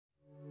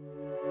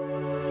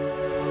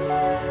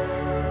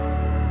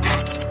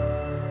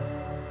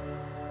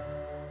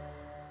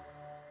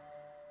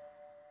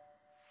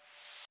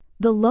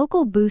The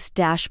Local Boost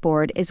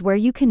dashboard is where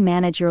you can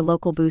manage your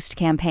local boost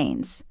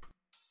campaigns.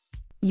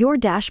 Your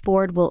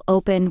dashboard will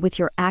open with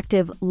your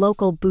active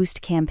local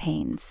boost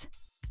campaigns.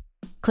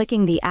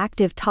 Clicking the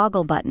Active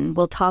Toggle button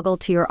will toggle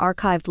to your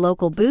archived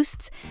local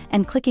boosts,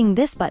 and clicking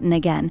this button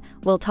again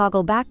will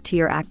toggle back to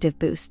your active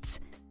boosts.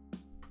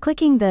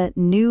 Clicking the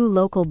New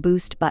Local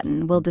Boost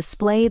button will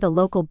display the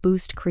local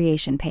boost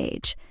creation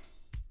page.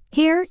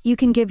 Here, you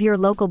can give your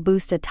local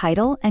boost a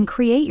title and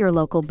create your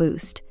local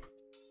boost.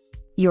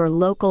 Your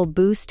local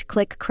boost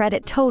click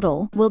credit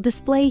total will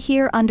display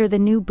here under the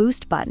New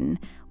Boost button,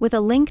 with a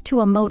link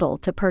to a modal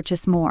to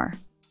purchase more.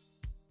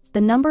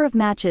 The number of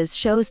matches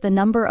shows the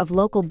number of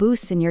local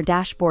boosts in your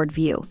dashboard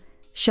view,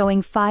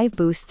 showing 5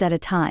 boosts at a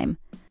time.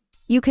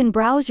 You can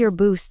browse your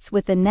boosts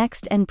with the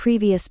next and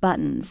previous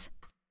buttons.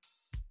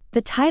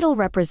 The title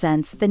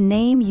represents the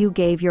name you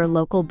gave your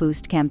local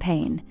boost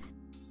campaign.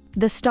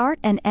 The start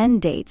and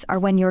end dates are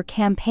when your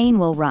campaign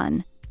will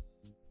run.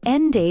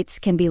 End dates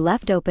can be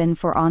left open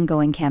for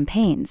ongoing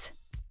campaigns.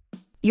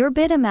 Your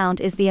bid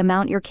amount is the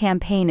amount your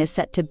campaign is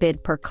set to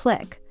bid per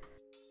click.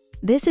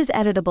 This is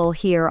editable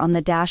here on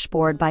the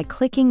dashboard by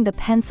clicking the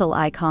pencil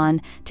icon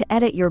to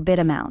edit your bid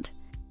amount.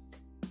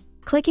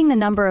 Clicking the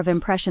Number of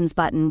Impressions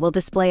button will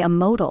display a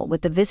modal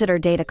with the visitor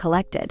data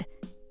collected.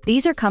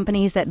 These are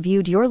companies that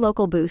viewed your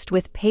local boost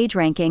with page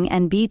ranking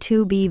and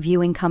B2B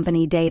viewing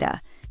company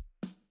data.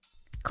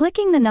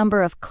 Clicking the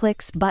Number of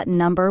Clicks button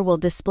number will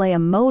display a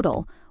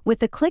modal with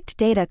the clicked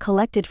data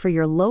collected for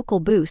your local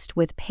boost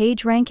with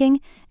page ranking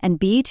and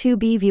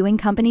B2B viewing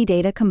company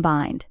data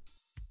combined.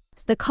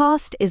 The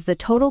cost is the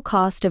total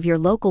cost of your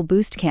local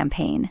boost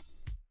campaign.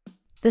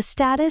 The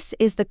status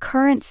is the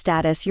current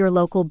status your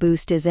local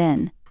boost is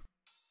in.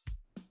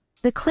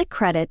 The click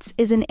credits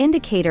is an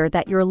indicator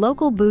that your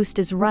local boost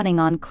is running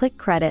on click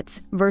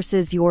credits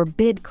versus your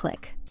bid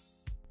click.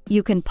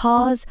 You can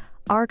pause,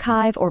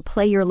 archive, or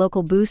play your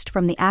local boost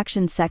from the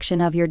Actions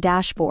section of your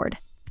dashboard.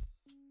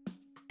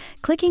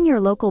 Clicking your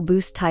local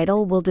boost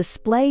title will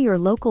display your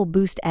local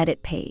boost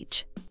edit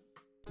page.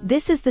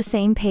 This is the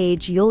same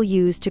page you'll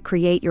use to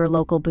create your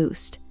local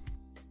boost.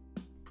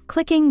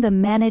 Clicking the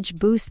Manage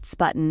Boosts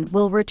button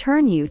will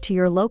return you to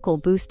your local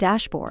boost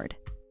dashboard.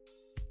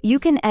 You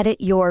can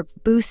edit your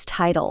boost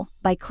title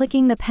by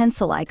clicking the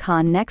pencil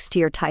icon next to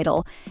your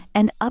title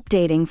and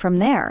updating from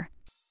there.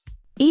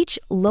 Each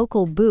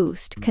local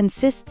boost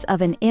consists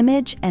of an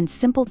image and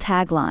simple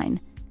tagline.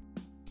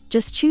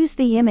 Just choose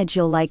the image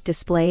you'll like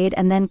displayed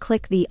and then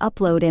click the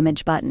Upload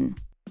Image button.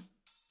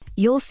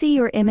 You'll see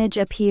your image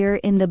appear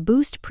in the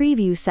Boost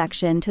Preview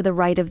section to the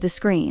right of the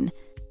screen.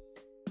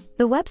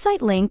 The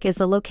website link is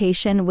the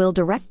location will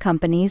direct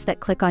companies that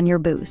click on your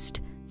boost.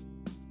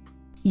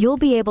 You'll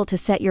be able to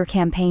set your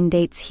campaign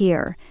dates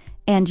here,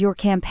 and your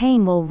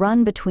campaign will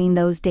run between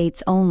those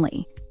dates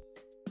only.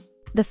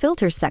 The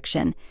Filters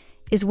section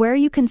is where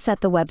you can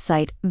set the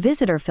website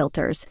visitor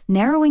filters,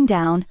 narrowing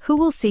down who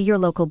will see your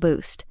local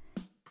boost.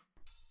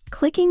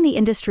 Clicking the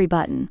Industry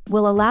button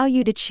will allow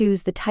you to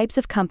choose the types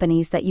of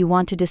companies that you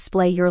want to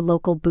display your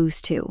local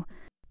boost to.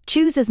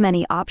 Choose as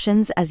many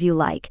options as you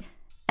like,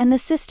 and the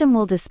system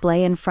will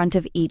display in front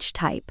of each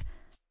type.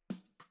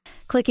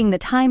 Clicking the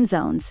Time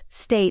Zones,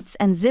 States,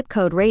 and Zip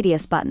Code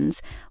Radius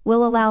buttons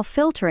will allow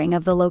filtering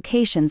of the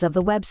locations of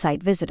the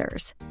website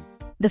visitors.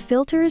 The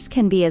filters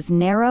can be as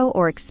narrow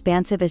or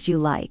expansive as you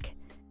like.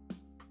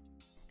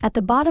 At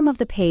the bottom of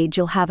the page,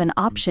 you'll have an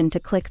option to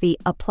click the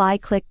Apply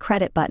Click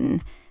Credit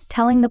button,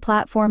 telling the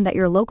platform that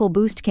your local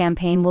boost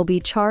campaign will be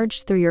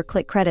charged through your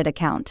Click Credit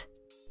account.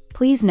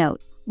 Please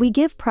note, we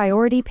give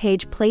priority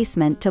page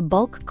placement to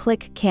bulk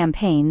click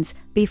campaigns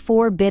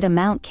before bid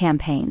amount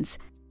campaigns.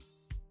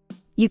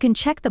 You can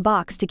check the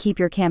box to keep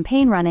your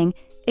campaign running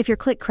if your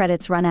click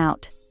credits run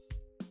out.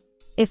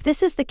 If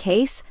this is the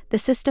case, the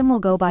system will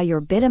go by your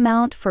bid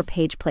amount for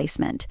page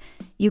placement.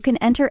 You can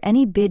enter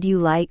any bid you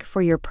like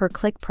for your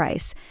per-click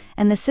price,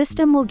 and the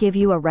system will give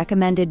you a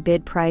recommended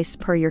bid price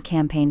per your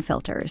campaign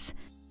filters.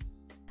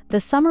 The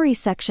Summary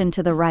section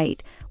to the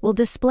right will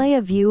display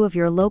a view of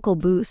your local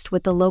boost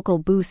with the local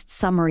boost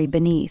summary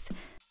beneath.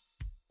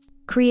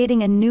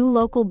 Creating a new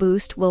local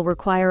boost will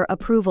require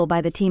approval by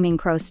the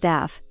TeamingPro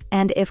staff,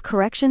 and if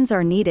corrections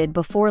are needed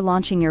before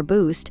launching your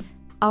boost,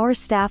 our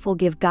staff will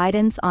give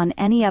guidance on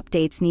any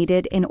updates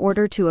needed in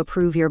order to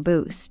approve your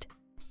boost.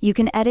 You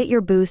can edit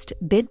your boost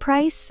bid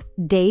price,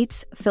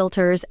 dates,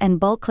 filters, and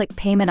bulk click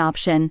payment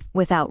option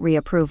without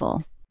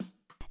reapproval.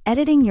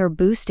 Editing your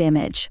boost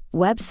image,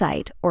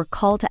 website, or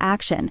call to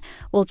action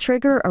will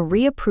trigger a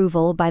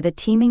reapproval by the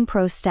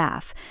TeamingPro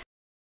staff.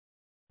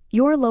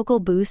 Your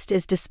local boost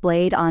is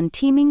displayed on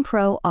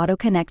TeamingPro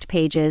AUTOCONNECT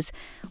pages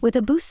with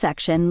a boost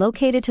section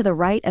located to the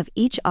right of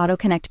each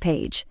AUTOCONNECT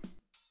page.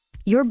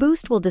 Your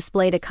boost will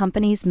display to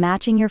companies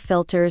matching your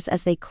filters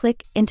as they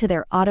click into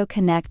their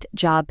AUTOCONNECT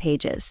job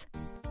pages.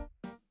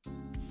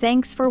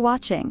 Thanks for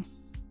watching.